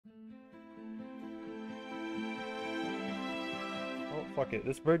Fuck it.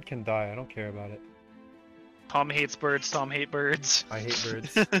 This bird can die. I don't care about it. Tom hates birds. Tom hates birds. I hate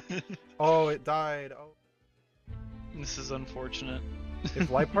birds. Oh, it died. Oh. This is unfortunate. If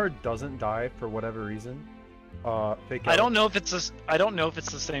Lipard doesn't die for whatever reason, fake out. I don't know if it's I don't know if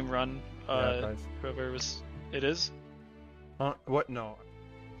it's the same run. Yeah, it dies. Whoever was, it is. What? No.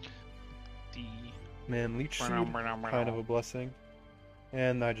 The Man, leech seed, kind of a blessing.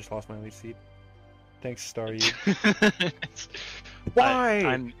 And I just lost my leech seed. Thanks, Star You.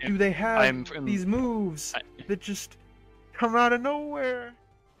 Why do they have these moves that just come out of nowhere?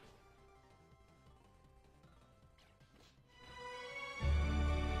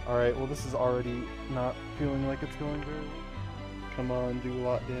 Alright, well this is already not feeling like it's going very well. Come on, do a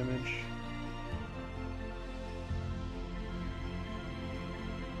lot damage.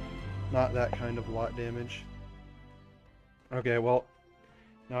 Not that kind of lot damage. Okay, well,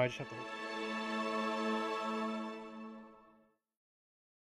 now I just have to...